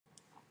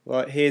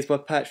Right, here's my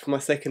patch for my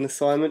second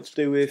assignment to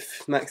do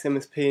with Max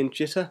MSP and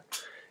Jitter.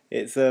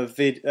 It's a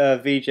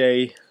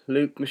VJ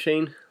loop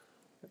machine.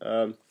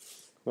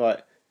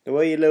 Right, the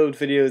way you load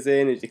videos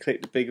in is you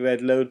click the big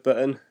red load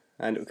button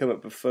and it will come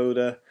up with a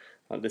folder.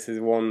 Like this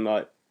is one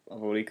like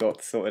I've already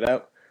got sorted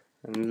out,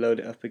 and load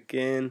it up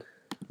again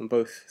on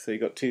both. So you've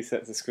got two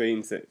sets of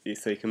screens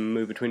so you can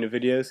move between the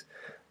videos.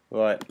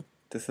 Right,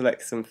 to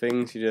select some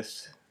things you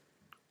just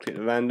click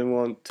the random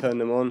one, turn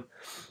them on,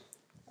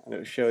 and it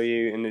will show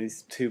you in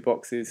these two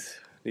boxes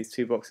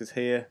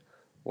here,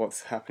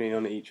 what's happening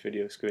on each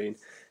video screen.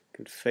 You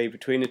can fade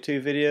between the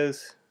two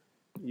videos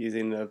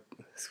using the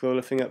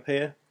scroller thing up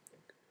here.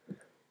 You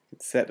can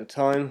set the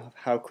time of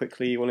how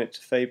quickly you want it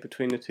to fade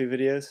between the two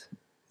videos.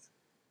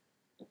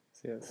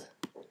 So yes.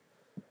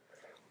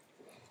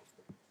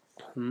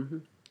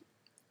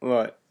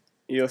 Right,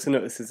 you also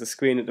notice there's a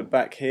screen at the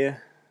back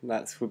here.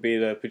 That will be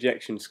the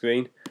projection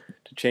screen.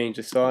 To change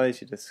the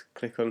size, you just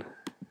click on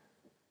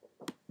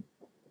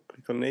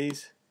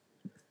these,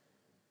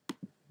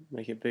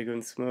 make it bigger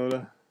and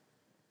smaller.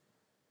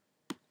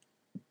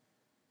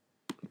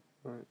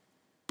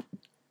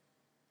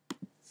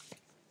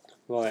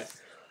 Right.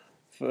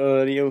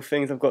 For the other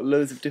things, I've got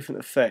loads of different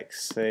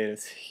effects. So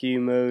there's hue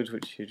mode,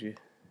 which you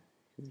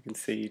can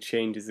see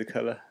changes the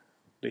colour,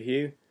 the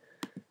hue.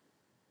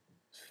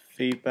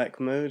 Feedback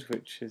mode,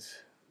 which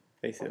is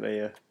basically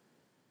a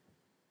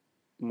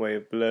way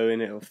of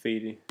blowing it or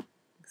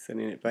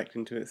sending it back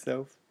into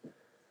itself.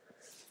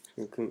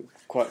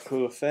 Quite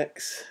cool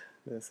effects.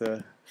 There's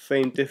a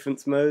frame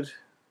difference mode,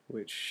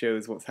 which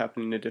shows what's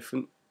happening in a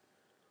different,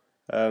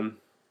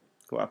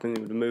 what happens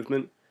with the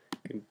movement.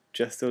 You can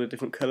adjust all the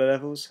different colour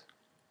levels.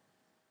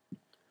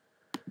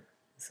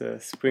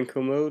 There's a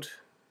sprinkle mode,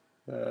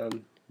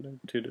 to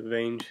the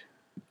range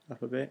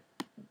up a bit,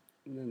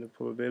 and then the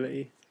probability.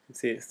 You can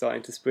see it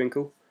starting to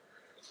sprinkle.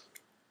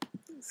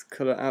 It's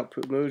colour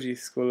output mode. You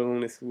scroll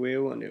along this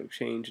wheel and it will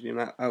change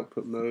the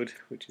output mode,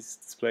 which is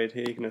displayed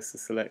here. You can also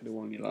select the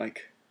one you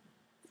like.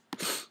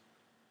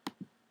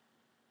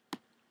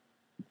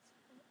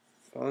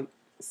 Fine.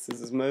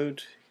 Scissors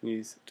mode, you can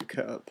use it to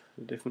cut up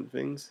the different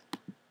things.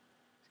 You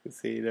can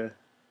see the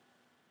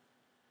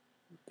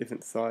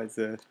different sides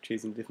are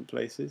choosing different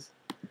places.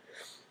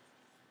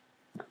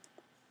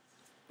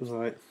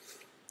 Right,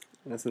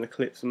 that's an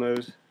eclipse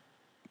mode.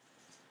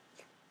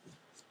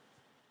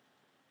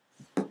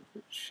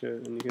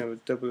 And you can have a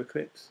double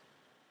eclipse.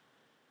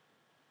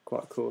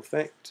 Quite a cool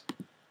effect.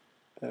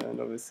 And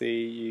obviously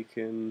you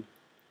can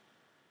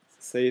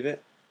save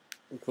it,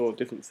 record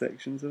different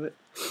sections of it.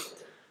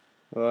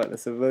 Alright,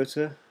 that's a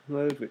rotor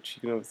mode, which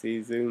you can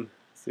obviously zoom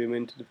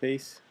into the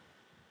piece.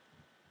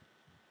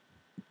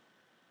 You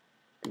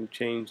can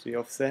change the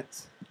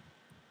offsets.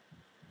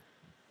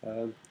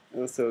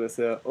 Also there's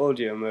an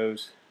audio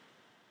mode,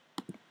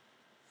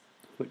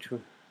 which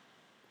will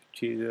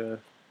choose a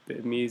bit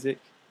of music.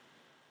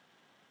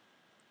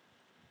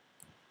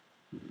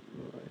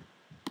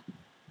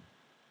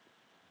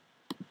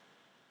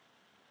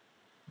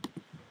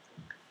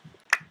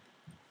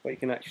 What you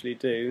can actually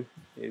do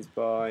is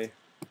by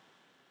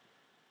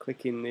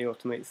clicking the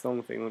automate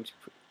song thing once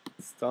you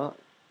start,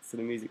 so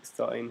the music's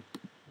starting.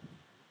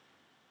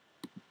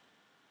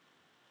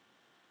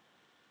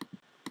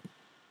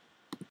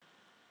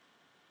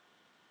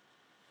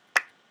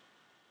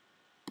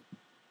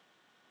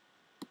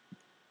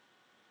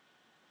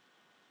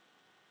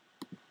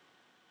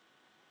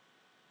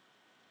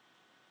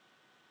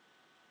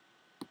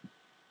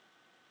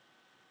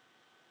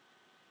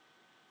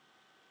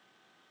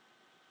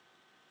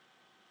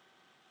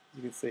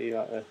 You can see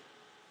like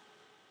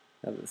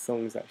how the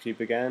songs actually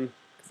began,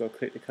 because I'll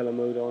click the colour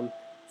mode on,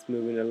 it's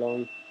moving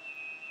along,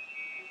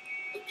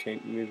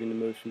 moving the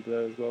motion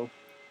blur as well. You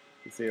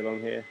can see along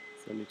here,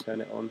 so when you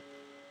turn it on,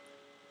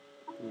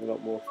 it's a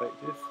lot more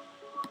effective.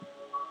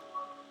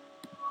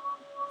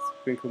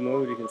 Sprinkle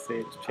mode, you can see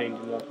it's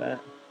changing like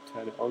that,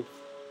 turn it on.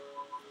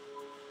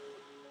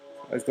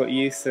 It's got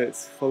use, so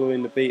it's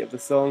following the beat of the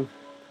song.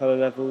 Colour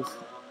levels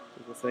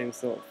is the same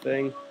sort of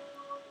thing.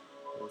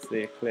 There's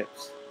the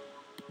eclipse.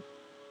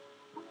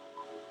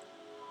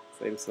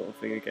 Same sort of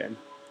thing again.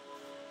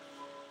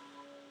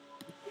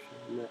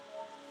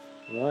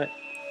 Right,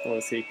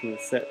 obviously you can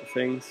set the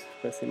things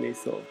pressing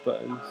these sort of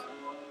buttons.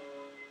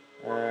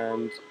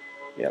 And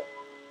yep,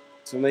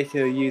 to make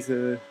a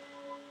user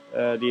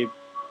the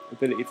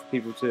ability for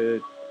people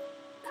to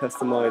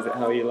customize it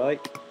how you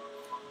like,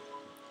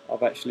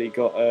 I've actually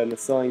got an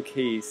assign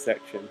keys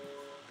section.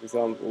 For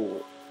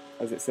example,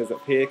 as it says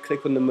up here,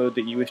 click on the mode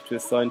that you wish to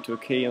assign to a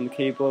key on the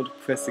keyboard,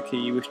 press the key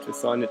you wish to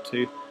assign it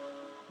to,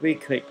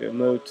 re-click the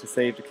mode to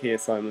save the key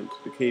assignment.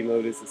 The key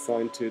mode is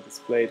assigned to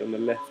displayed on the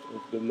left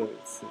of the mode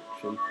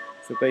section.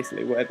 So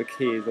basically whatever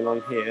key is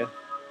along here,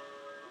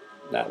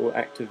 that will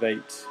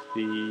activate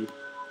the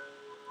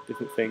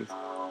different things.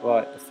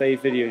 Right, the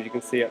save videos you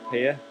can see up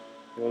here,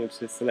 I wanted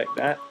to select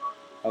that,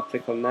 I'll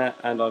click on that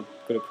and I've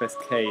got to press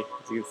K.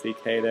 As you can see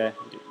K there,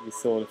 you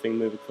saw the thing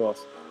move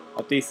across.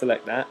 I'll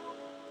deselect that.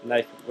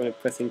 Now when I'm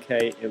pressing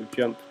K, it will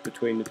jump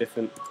between the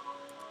different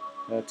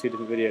two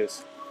different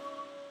videos.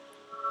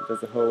 It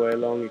does the whole way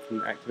along. You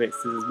can activate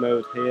scissors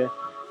mode here.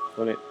 If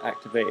you want it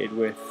activated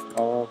with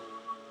R,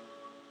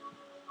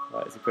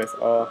 like as you press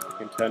R, you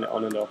can turn it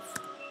on and off.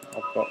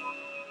 I've got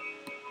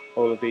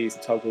all of these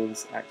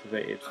toggles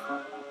activated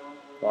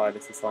by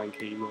this assign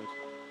key mode.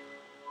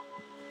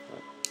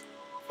 Right.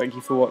 Thank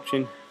you for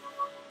watching.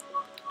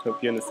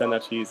 Hope you understand how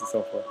to use the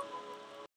software.